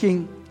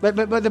knocking, but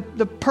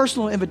the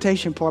personal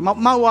invitation part.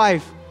 My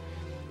wife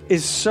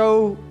is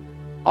so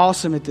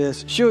awesome at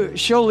this.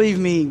 She'll leave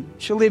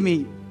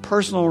me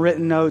personal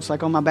written notes,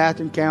 like on my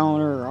bathroom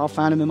counter, or I'll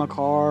find them in my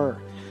car.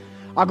 Or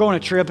I'll go on a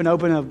trip and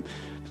open a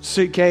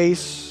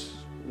suitcase,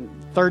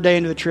 third day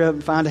into the trip,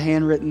 and find a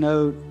handwritten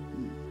note.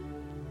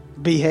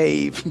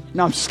 Behave.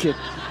 No, I'm just kidding.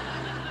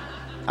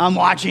 I'm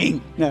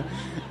watching.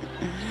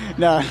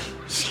 No,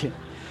 just kidding.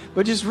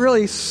 But just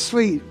really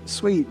sweet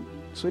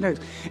notes.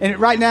 And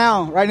right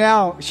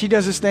now, she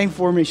does this thing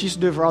for me. She used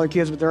to do it for all the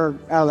kids, but they're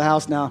out of the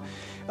house now.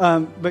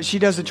 But she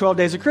does the 12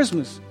 days of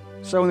Christmas.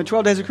 So when the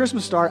 12 days of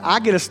Christmas start,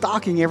 I get a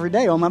stocking every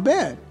day on my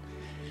bed.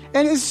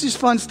 And it's just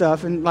fun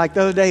stuff. And like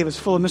the other day, it was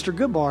full of Mr.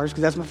 Good bars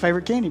because that's my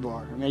favorite candy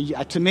bar. I mean,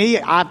 to me,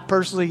 I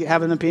personally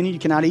have an opinion, you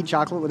cannot eat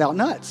chocolate without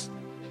nuts.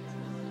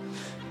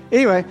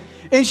 Anyway,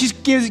 and she's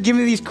giving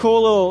me these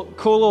cool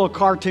little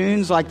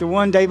cartoons. Like the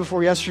one day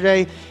before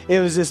yesterday, it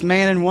was this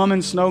man and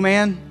woman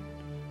snowman,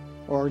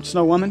 or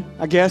snow woman,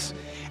 I guess.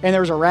 And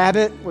there was a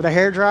rabbit with a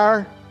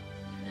hairdryer.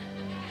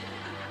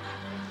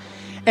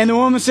 And the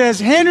woman says,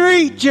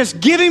 "Henry, just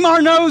give him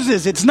our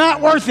noses. It's not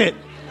worth it."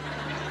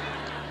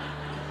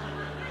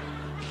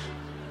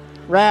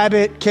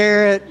 Rabbit,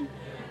 carrot,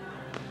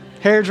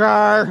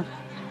 hairdryer.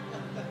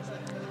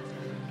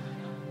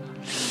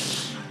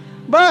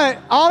 But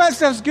all that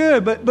stuff's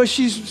good. But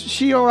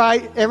she'll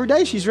write every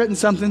day. She's written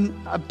something,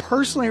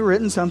 personally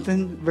written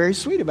something very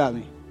sweet about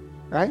me,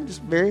 right?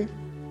 Just very,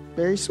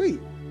 very sweet,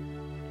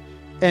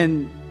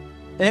 and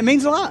it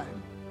means a lot.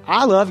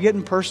 I love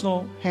getting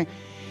personal,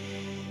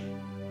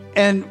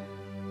 and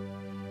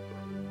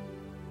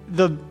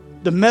the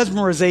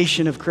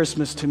mesmerization of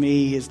Christmas to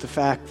me is the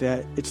fact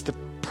that it's the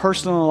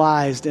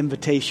personalized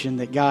invitation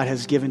that God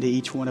has given to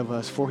each one of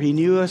us. For He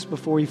knew us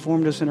before He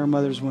formed us in our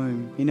mother's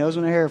womb. He knows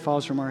when a hair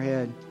falls from our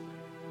head.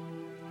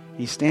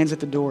 He stands at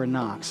the door and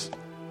knocks.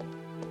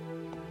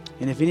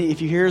 And if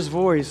you hear His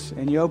voice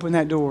and you open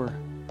that door,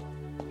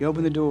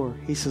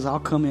 He says, "I'll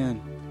come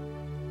in.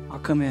 I'll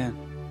come in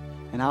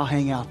and I'll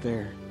hang out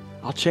there.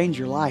 I'll change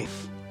your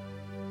life."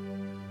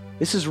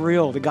 This is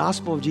real. The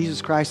gospel of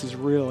Jesus Christ is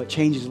real. It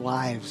changes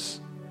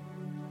lives.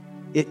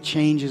 It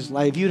changes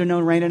life. If you'd have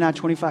known Raina and I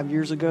 25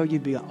 years ago,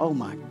 you'd be like, "Oh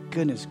my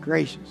goodness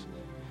gracious."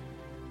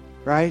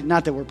 Right?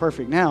 Not that we're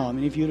perfect now. I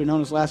mean, if you'd have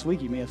known us last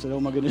week, you may have said, "Oh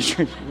my goodness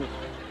gracious."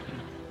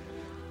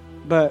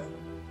 But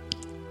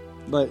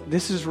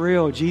this is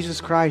real.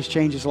 Jesus Christ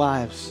changes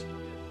lives.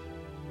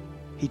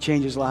 He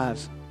changes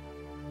lives.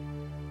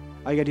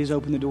 All you got to do is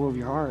open the door of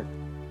your heart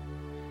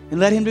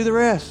and let Him do the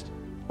rest.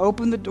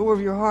 Open the door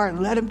of your heart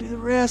and let Him do the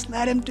rest.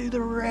 Let Him do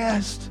the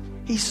rest.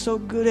 He's so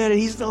good at it.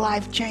 He's the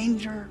life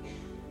changer.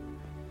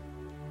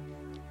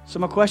 So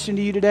my question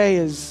to you today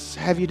is,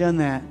 have you done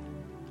that?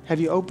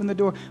 Have you opened the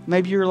door?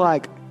 Maybe you're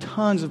like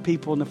tons of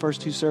people in the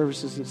first two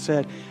services that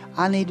said,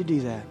 "I need to do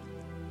that.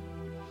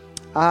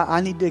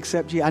 I need to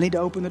accept you. I need to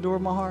open the door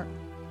of my heart."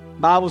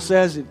 The Bible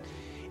says that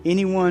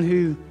anyone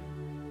who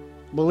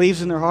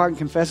believes in their heart and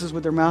confesses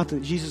with their mouth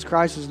that Jesus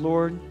Christ is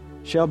Lord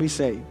shall be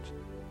saved.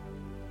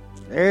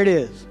 There it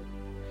is.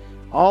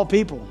 All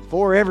people,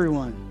 for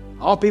everyone,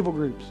 all people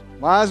groups,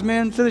 wise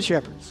men to the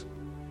shepherds,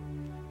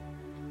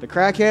 the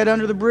crackhead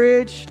under the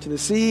bridge to the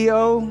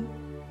CEO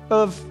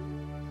of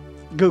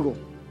Google,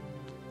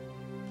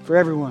 for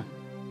everyone.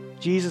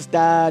 Jesus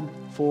died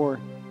for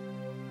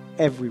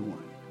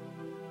everyone.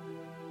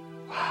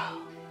 Wow.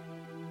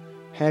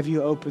 Have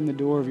you opened the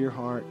door of your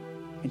heart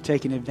and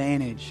taken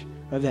advantage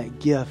of that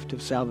gift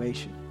of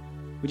salvation?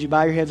 Would you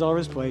bow your heads all over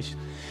this place?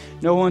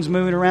 No one's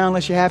moving around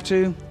unless you have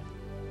to.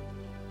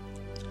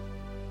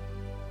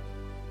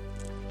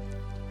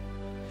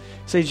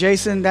 Say,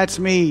 "Jason, that's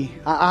me.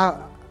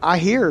 I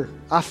hear,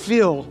 I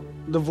feel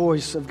the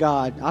voice of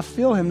God. I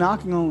feel Him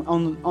knocking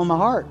on my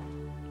heart.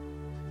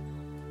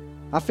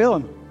 I feel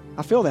Him.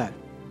 I feel that.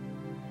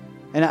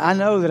 And I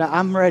know that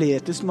I'm ready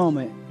at this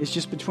moment. It's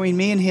just between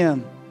me and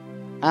Him.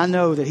 I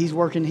know that He's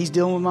working, He's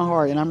dealing with my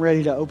heart, and I'm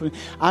ready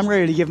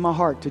to give my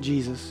heart to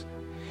Jesus.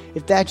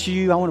 If that's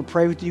you, I want to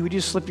pray with you. Would you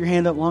just slip your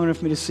hand up long enough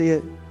for me to see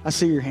it? I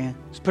see your hand.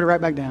 Just put it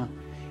right back down.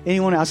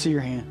 Anyone else? I see your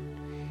hand.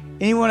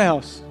 Anyone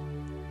else?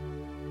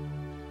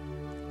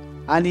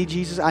 I need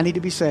Jesus. I need to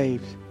be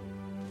saved.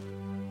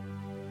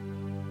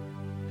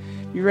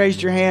 You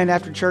raised your hand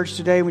after church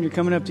today when you're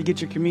coming up to get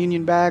your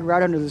communion bag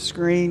right under the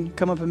screen.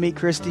 Come up and meet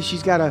Christy.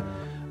 She's got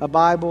a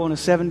Bible and a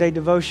 7-day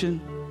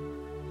devotion.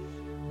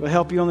 It'll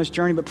help you on this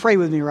journey. But pray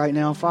with me right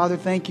now. Father,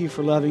 thank you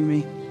for loving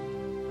me.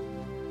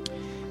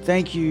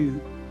 Thank you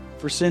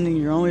for sending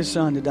your only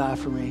Son to die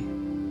for me.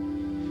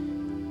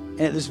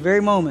 And at this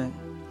very moment,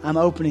 I'm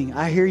opening.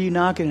 I hear you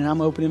knocking, and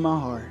I'm opening my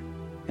heart.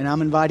 And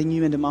I'm inviting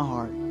you into my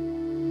heart.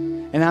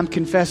 And I'm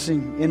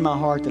confessing in my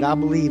heart that I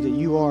believe that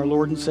you are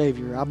Lord and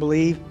Savior. I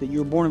believe that you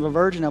were born of a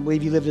virgin. I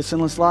believe you lived a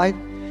sinless life.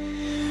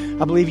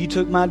 I believe you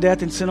took my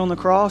death and sin on the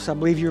cross. I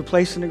believe you were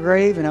placed in the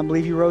grave, and I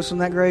believe you rose from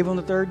that grave on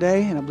the third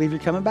day, and I believe you're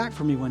coming back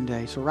for me one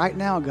day. So right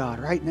now, God,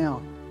 right now,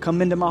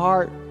 come into my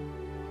heart.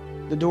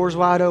 The door's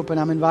wide open.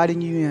 I'm inviting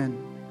you in.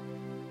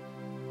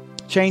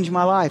 Change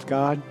my life,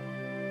 God.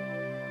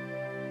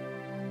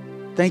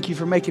 Thank you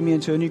for making me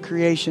into a new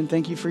creation.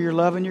 Thank you for your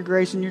love and your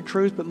grace and your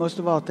truth. But most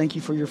of all, thank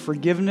you for your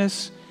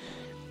forgiveness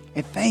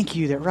And thank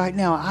you that right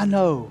now I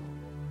know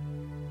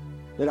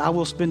that I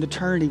will spend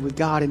eternity with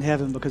God in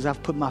heaven because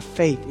I've put my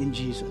faith in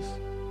Jesus.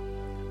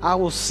 I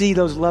will see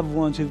those loved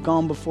ones who've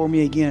gone before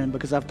me again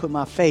because I've put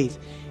my faith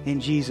in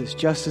Jesus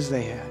just as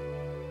they had.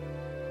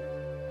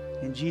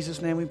 In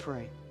Jesus' name we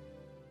pray.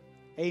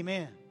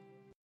 Amen.